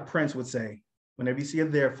 as Dr. Prince would say, whenever you see a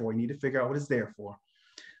therefore, you need to figure out what it's there for.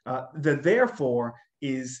 The therefore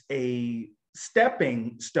is a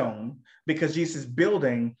stepping stone because Jesus is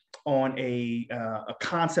building on a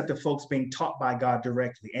concept of folks being taught by God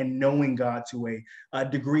directly and knowing God to a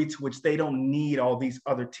degree to which they don't need all these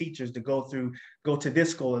other teachers to go to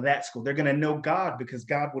this school or that school. They're going to know God because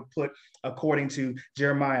God would put, according to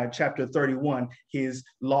Jeremiah chapter 31, his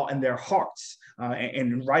law in their hearts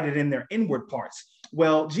and write it in their inward parts.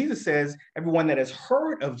 Well, Jesus says everyone that has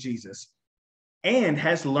heard of Jesus and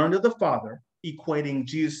has learned of the Father, equating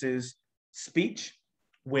Jesus's speech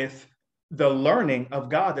with the learning of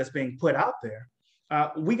God that's being put out there.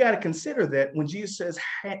 We got to consider that when Jesus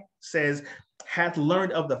says hath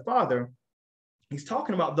learned of the Father, he's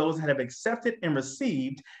talking about those that have accepted and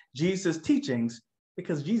received Jesus' teachings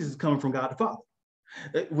because Jesus is coming from God the Father.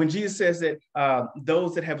 When Jesus says that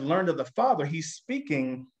those that have learned of the Father, he's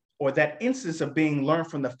speaking, or that instance of being learned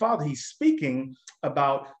from the Father, he's speaking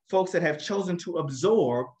about folks that have chosen to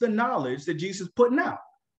absorb the knowledge that Jesus is putting out.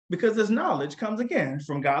 Because this knowledge comes again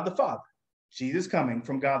from God the Father. Jesus coming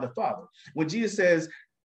from God the Father. When Jesus says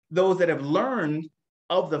those that have learned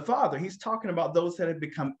of the Father, he's talking about those that have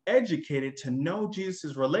become educated to know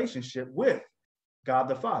Jesus' relationship with God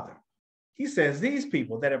the Father. He says these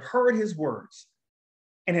people that have heard his words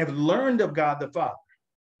and have learned of God the Father,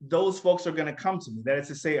 those folks are going to come to me. That is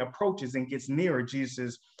to say, approaches and gets nearer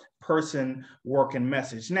Jesus' person, work, and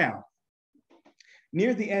message. Now,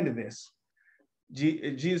 near the end of this,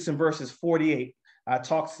 Jesus in verses 48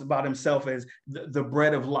 talks about himself as the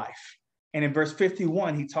bread of life. And in verse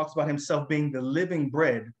 51, he talks about himself being the living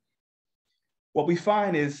bread. What we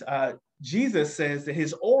find is Jesus says that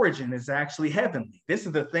his origin is actually heavenly. This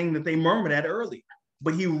is the thing that they murmured at earlier,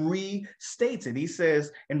 but he restates it. He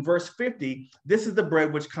says in verse 50, this is the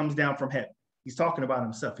bread which comes down from heaven. He's talking about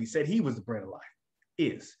himself. He said he was the bread of life,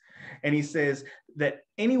 is. And he says that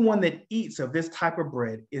anyone that eats of this type of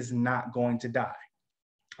bread is not going to die.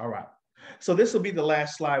 All right. So this will be the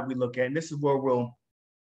last slide we look at. And this is where we'll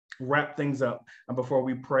wrap things up before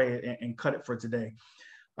we pray and cut it for today.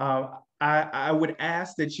 I would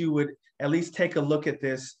ask that you would at least take a look at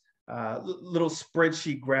this little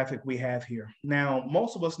spreadsheet graphic we have here. Now,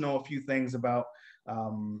 most of us know a few things about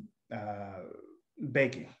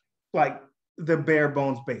baking, like the bare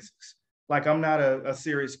bones basics. Like, I'm not a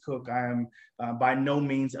serious cook. I am by no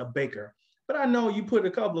means a baker, but I know you put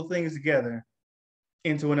a couple of things together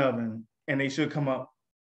into an oven and they should come up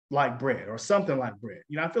like bread or something like bread.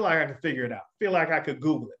 You know, I feel like I could figure it out. I feel like I could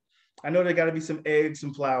Google it. I know there got to be some eggs,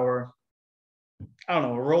 some flour, I don't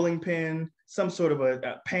know, a rolling pin, some sort of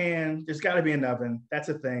a pan. There's got to be an oven. That's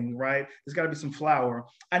a thing, right? There's got to be some flour.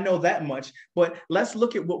 I know that much, but let's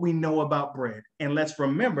look at what we know about bread. And let's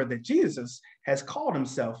remember that Jesus has called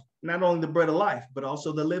himself not only the bread of life, but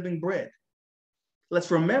also the living bread.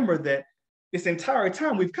 Let's remember that this entire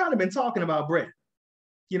time we've kind of been talking about bread,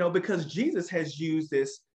 you know, because Jesus has used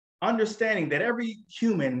this understanding that every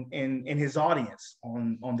human in his audience,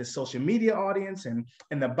 on this social media audience and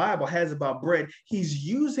the Bible has about bread, he's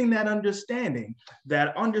using that understanding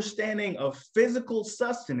of physical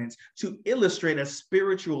sustenance to illustrate a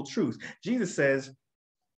spiritual truth. Jesus says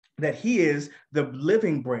that he is the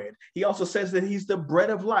living bread. He also says that he's the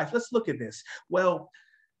bread of life. Let's look at this. Well,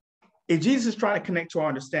 if Jesus is trying to connect to our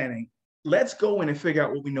understanding, let's go in and figure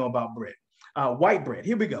out what we know about bread. White bread,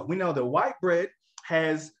 here we go. We know that white bread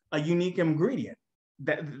has a unique ingredient.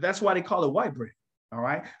 That's why they call it white bread. All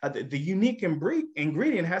right. The unique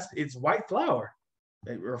ingredient it's white flour,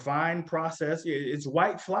 refined process. It's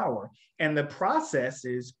white flour. And the process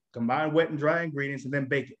is combine wet and dry ingredients and then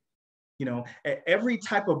bake it. You know, every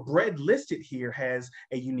type of bread listed here has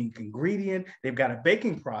a unique ingredient. They've got a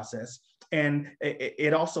baking process, and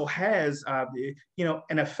it also has, you know,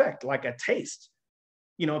 an effect, like a taste.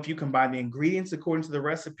 You know, if you combine the ingredients according to the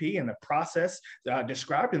recipe and the process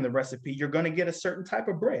described in the recipe, you're going to get a certain type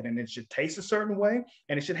of bread, and it should taste a certain way,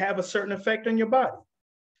 and it should have a certain effect on your body.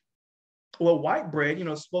 Well, white bread, you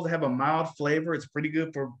know, is supposed to have a mild flavor. It's pretty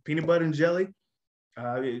good for peanut butter and jelly,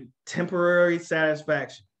 temporary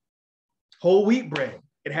satisfaction. Whole wheat bread,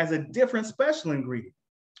 it has a different special ingredient,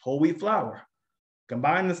 whole wheat flour.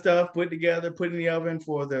 Combine the stuff, put it together, put it in the oven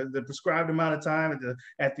for the prescribed amount of time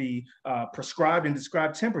at the prescribed and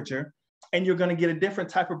described temperature, and you're going to get a different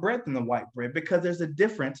type of bread than the white bread because there's a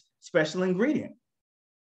different special ingredient.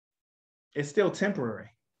 It's still temporary.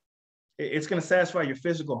 It's going to satisfy your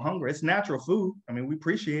physical hunger. It's natural food. I mean, we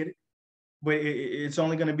appreciate it, but it's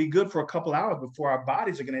only going to be good for a couple hours before our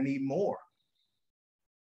bodies are going to need more.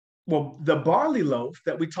 Well, the barley loaf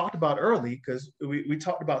that we talked about early, because we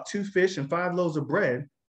talked about 2 fish and 5 loaves of bread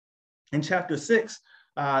in chapter 6,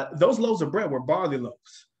 those loaves of bread were barley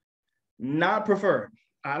loaves, not preferred.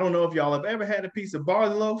 I don't know if y'all have ever had a piece of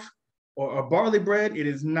barley loaf, or barley bread, it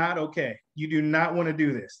is not okay. You do not want to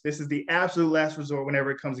do this. This is the absolute last resort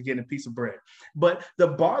whenever it comes to getting a piece of bread. But the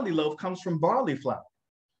barley loaf comes from barley flour.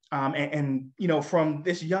 You know, from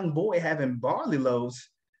this young boy having barley loaves,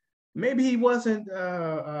 maybe he wasn't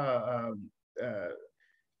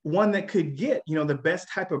one that could get, you know, the best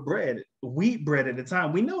type of bread, wheat bread at the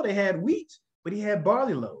time. We know they had wheat, but he had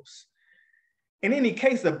barley loaves. In any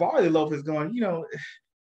case, the barley loaf is going, you know,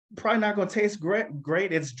 probably not going to taste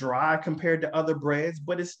great. It's dry compared to other breads,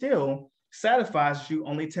 but it still satisfies you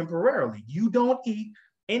only temporarily. You don't eat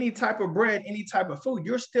any type of bread, any type of food,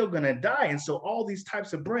 you're still going to die. And so all these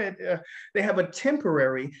types of bread, they have a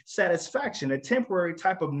temporary satisfaction, a temporary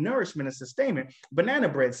type of nourishment and sustainment. Banana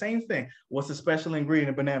bread, same thing. What's the special ingredient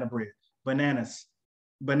in banana bread? Bananas.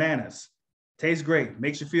 Bananas. Tastes great,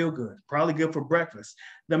 makes you feel good, probably good for breakfast.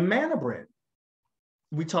 The manna bread,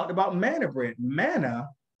 we talked about manna bread. Manna,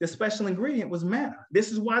 the special ingredient was manna.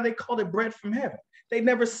 This is why they called it bread from heaven. They'd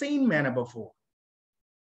never seen manna before.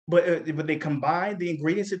 But they combined the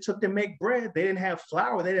ingredients it took to make bread. They didn't have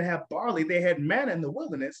flour. They didn't have barley. They had manna in the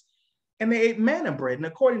wilderness, and they ate manna bread. And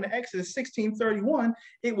according to Exodus 16:31,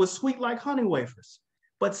 it was sweet like honey wafers.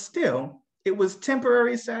 But still, it was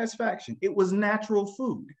temporary satisfaction. It was natural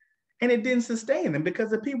food. And it didn't sustain them because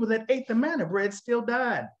the people that ate the manna bread still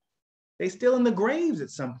died. They still in the graves at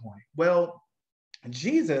some point. Well,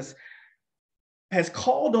 Jesus has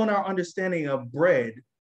called on our understanding of bread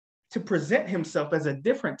to present himself as a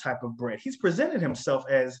different type of bread. He's presented himself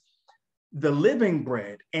as the living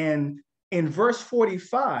bread. And in verse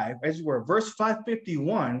 45, as you were, verse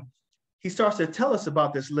 551, he starts to tell us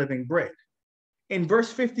about this living bread. In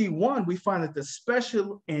verse 51, we find that the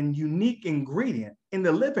special and unique ingredient in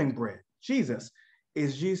the living bread, Jesus,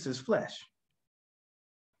 is Jesus' flesh.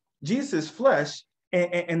 Jesus' flesh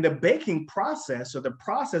and the baking process, or the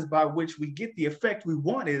process by which we get the effect we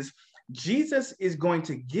want, is Jesus is going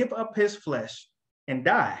to give up his flesh and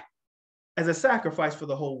die as a sacrifice for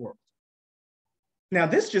the whole world. Now,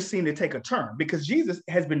 this just seemed to take a turn because Jesus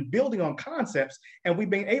has been building on concepts and we've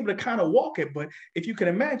been able to kind of walk it. But if you can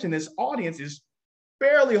imagine, this audience is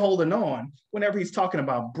barely holding on whenever he's talking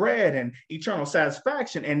about bread and eternal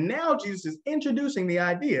satisfaction. And now Jesus is introducing the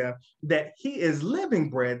idea that he is living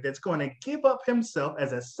bread that's going to give up himself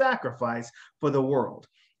as a sacrifice for the world.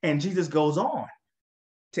 And Jesus goes on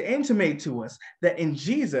to intimate to us that in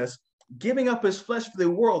Jesus giving up his flesh for the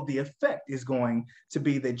world, the effect is going to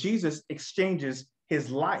be that Jesus exchanges his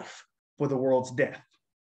life for the world's death.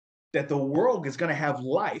 That the world is going to have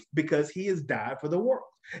life because he has died for the world.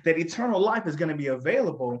 That eternal life is going to be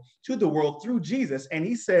available to the world through Jesus. And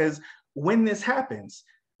he says, when this happens,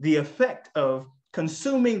 the effect of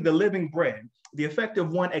consuming the living bread, the effect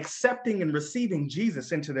of one accepting and receiving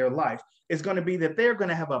Jesus into their life is going to be that they're going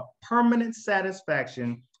to have a permanent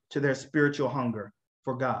satisfaction to their spiritual hunger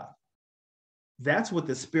for God. That's what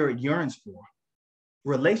the Spirit yearns for.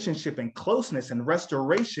 Relationship and closeness and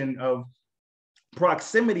restoration of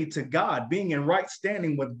proximity to God, being in right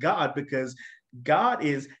standing with God, because God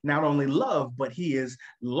is not only love, but he is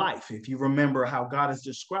life. If you remember how God has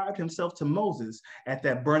described himself to Moses at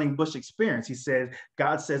that burning bush experience, he said,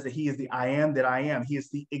 God says that he is the I am that I am. He is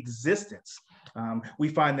the existence. We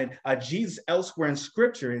find that Jesus elsewhere in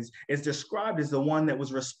scripture is described as the one that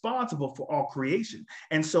was responsible for all creation.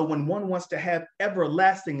 And so when one wants to have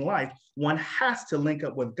everlasting life, one has to link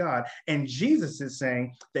up with God. And Jesus is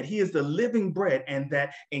saying that he is the living bread, and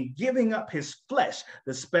that in giving up his flesh,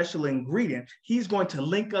 the special ingredient, he's going to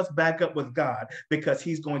link us back up with God because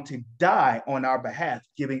he's going to die on our behalf,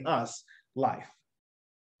 giving us life.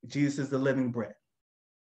 Jesus is the living bread.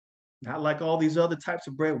 Not like all these other types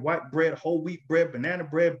of bread, white bread, whole wheat bread, banana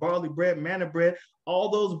bread, barley bread, manna bread. All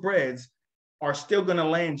those breads are still going to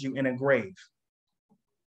land you in a grave.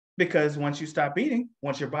 Because once you stop eating,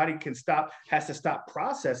 once your body has to stop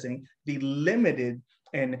processing the limited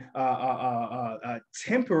and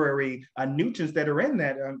temporary nutrients that are in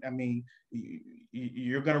that,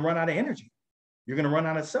 you're going to run out of energy. You're going to run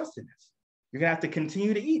out of sustenance. You're going to have to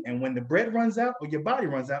continue to eat. And when the bread runs out or your body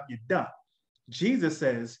runs out, you're done. Jesus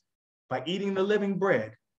says, by eating the living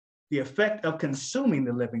bread, the effect of consuming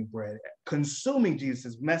the living bread, consuming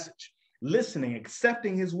Jesus' message, listening,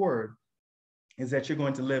 accepting his word, is that you're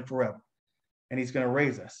going to live forever. And he's going to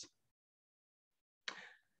raise us.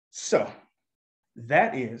 So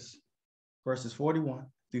that is verses 41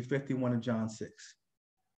 through 51 of John 6.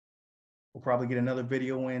 We'll probably get another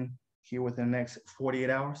video in here within the next 48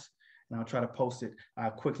 hours. And I'll try to post it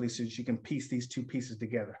quickly so that you can piece these two pieces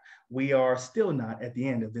together. We are still not at the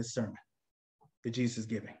end of this sermon that Jesus is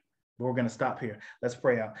giving. But we're going to stop here. Let's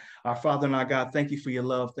pray out. Our Father and our God, thank you for your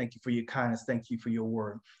love. Thank you for your kindness. Thank you for your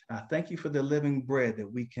word. Thank you for the living bread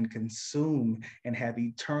that we can consume and have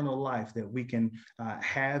eternal life, that we can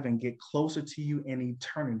have and get closer to you in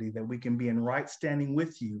eternity, that we can be in right standing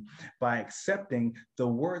with you by accepting the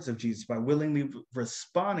words of Jesus, by willingly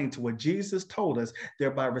responding to what Jesus told us,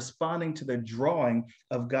 thereby responding to the drawing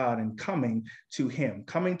of God and coming to him,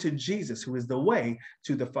 coming to Jesus, who is the way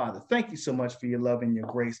to the Father. Thank you so much for your love and your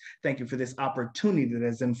grace. Thank you for this opportunity that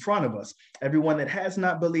is in front of us. Everyone that has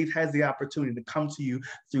not believed has the opportunity to come to you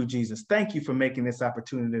through Jesus. Thank you for making this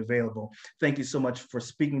opportunity available. Thank you so much for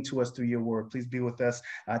speaking to us through your word. Please be with us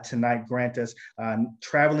tonight. Grant us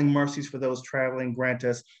traveling mercies for those traveling. Grant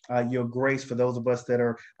us your grace for those of us that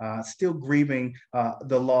are still grieving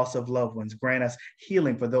the loss of loved ones. Grant us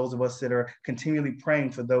healing for those of us that are continually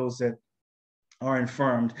praying for those that are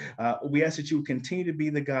infirmed. We ask that you continue to be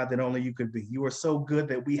the God that only you could be. You are so good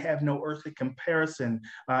that we have no earthly comparison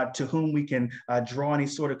to whom we can draw any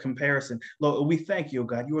sort of comparison. Lord, we thank you, oh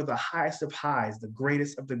God. You are the highest of highs, the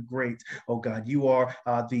greatest of the great, oh God. You are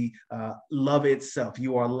the love itself.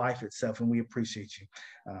 You are life itself, and we appreciate you.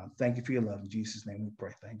 Thank you for your love. In Jesus' name we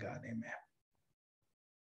pray. Thank God. Amen.